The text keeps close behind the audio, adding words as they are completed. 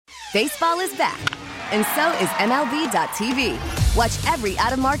Baseball is back, and so is MLB.tv. Watch every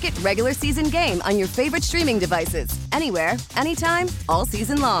out-of-market regular season game on your favorite streaming devices, anywhere, anytime, all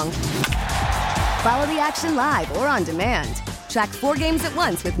season long. Follow the action live or on demand. Track 4 games at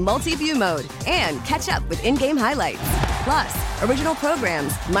once with multi-view mode and catch up with in-game highlights. Plus, original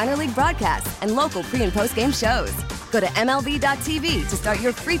programs, minor league broadcasts, and local pre- and post-game shows. Go to MLB.tv to start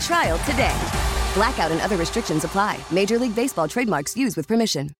your free trial today. Blackout and other restrictions apply. Major League Baseball trademarks used with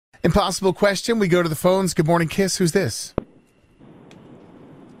permission. Impossible question. We go to the phones. Good morning, Kiss. Who's this?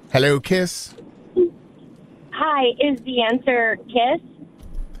 Hello, Kiss. Hi, is the answer Kiss?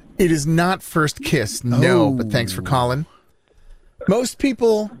 It is not first kiss, no, but thanks for calling. Most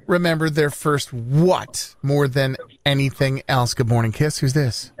people remember their first what more than anything else. Good morning, Kiss. Who's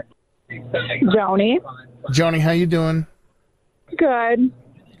this? Joni. Joni, how you doing? Good.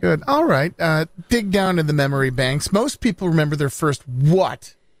 Good. All right. Dig down in the memory banks. Most people remember their first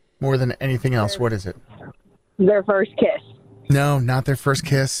what more than anything else. What is it? Their first kiss. No, not their first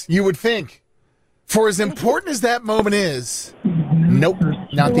kiss. You would think. For as important as that moment is, nope,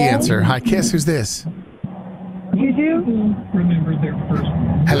 not the answer. Hi, Kiss. Who's this? You do? Remember their first.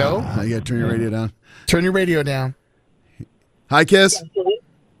 Hello? You gotta turn your radio down. Turn your radio down. Hi, Kiss.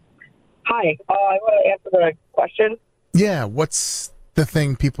 Hi. I want to answer the question. Yeah, what's the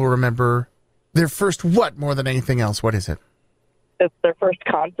thing people remember their first what more than anything else? What is it? It's their first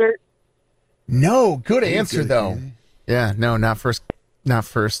concert. No, good answer, good, though. Kenny. Yeah, no, not first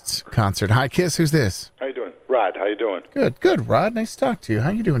concert. Hi, Kiss. Who's this? How you doing? Rod, how you doing? Good, Rod. Nice to talk to you.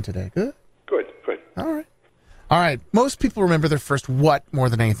 How you doing today? Good? Good. All right. Most people remember their first what more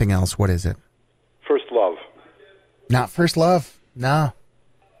than anything else. What is it? First love. Not first love. No.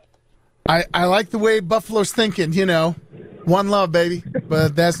 I like the way Buffalo's thinking, One love, baby.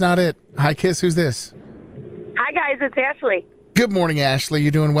 But that's not it. Hi, Kiss. Who's this? Hi, guys. It's Ashley. Good morning, Ashley. You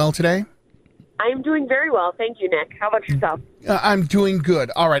doing well today? I'm doing very well. Thank you, Nick. How about yourself? I'm doing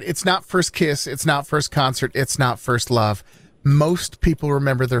good. All right. It's not first kiss. It's not first concert. It's not first love. Most people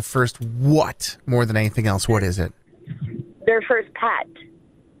remember their first what more than anything else. What is it? Their first pet.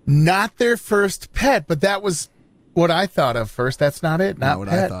 Not their first pet, but that was what I thought of first. That's not it. Not what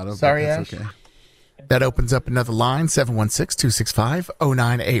pet. I thought of. Sorry, that's Ash. okay. That opens up another line,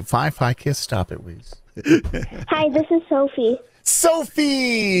 716-265-0985. Hi, Kiss. Stop it, please. Hi, this is Sophie.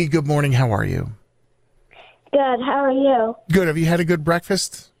 Sophie! Good morning. How are you? Good. How are you? Good. Have you had a good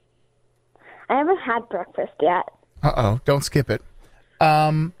breakfast? I haven't had breakfast yet. Uh-oh. Don't skip it.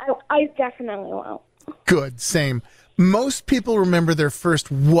 I definitely won't. Good. Same. Most people remember their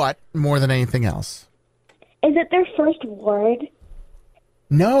first what more than anything else. Is it their first word?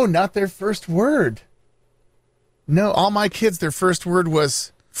 No, not their first word. No, all my kids, their first word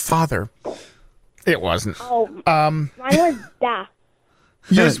was father. It wasn't. Oh, mine was da.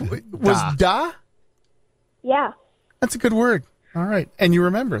 Yours was da? Yeah. That's a good word. All right. And you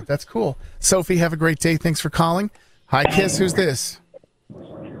remember. That's cool. Sophie, have a great day. Thanks for calling. Hi, Kiss. Who's this?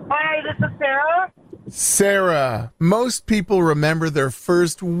 Hi, this is Sarah. Sarah. Most people remember their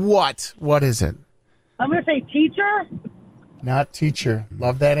first what. What is it? I'm going to say teacher. Not teacher.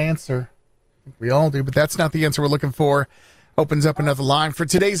 Love that answer. We all do, but that's not the answer we're looking for. Opens up another line. For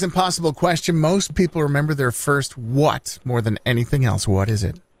today's impossible question, most people remember their first what more than anything else. What is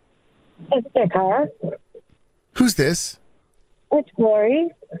it? It's their car. Who's this? It's Glory.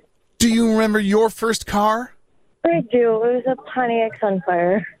 Do you remember your first car? I do. It was a Pontiac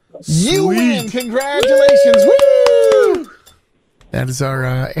Sunfire. You win! Congratulations! Woo! That is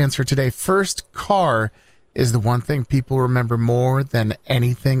our answer today. First car is the one thing people remember more than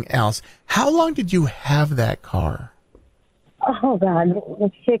anything else. How long did you have that car? Oh, God. It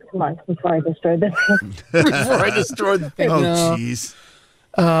was 6 months before I destroyed the thing. Before I destroyed the thing. Oh, No. jeez.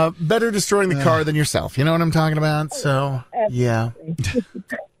 Better destroying the car than yourself. You know what I'm talking about? So, yeah.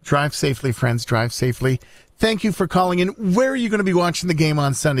 Drive safely, friends. Drive safely. Thank you for calling in. Where are you going to be watching the game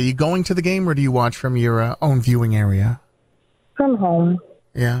on Sunday? You going to the game, or do you watch from your own viewing area? From home.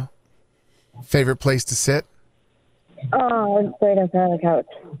 Yeah. Favorite place to sit? Oh, right up on the couch.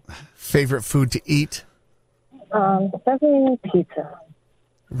 Favorite food to eat? Definitely pizza.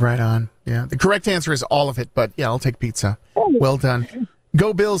 Right on. Yeah. The correct answer is all of it, but yeah, I'll take pizza. Well done.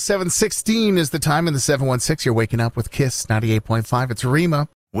 Go Bills. 7:16 is the time in the 716. You're waking up with Kiss 98.5. It's Rima.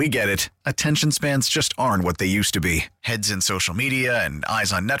 We get it. Attention spans just aren't what they used to be. Heads in social media and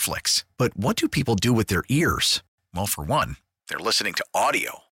eyes on Netflix. But what do people do with their ears? Well, for one, they're listening to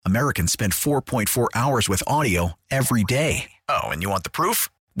audio. Americans spend 4.4 hours with audio every day. Oh, and you want the proof?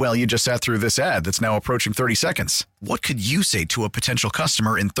 Well, you just sat through this ad that's now approaching 30 seconds. What could you say to a potential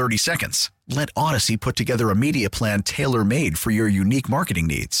customer in 30 seconds? Let Odyssey put together a media plan tailor-made for your unique marketing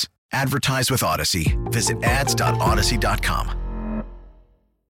needs. Advertise with Odyssey. Visit ads.odyssey.com.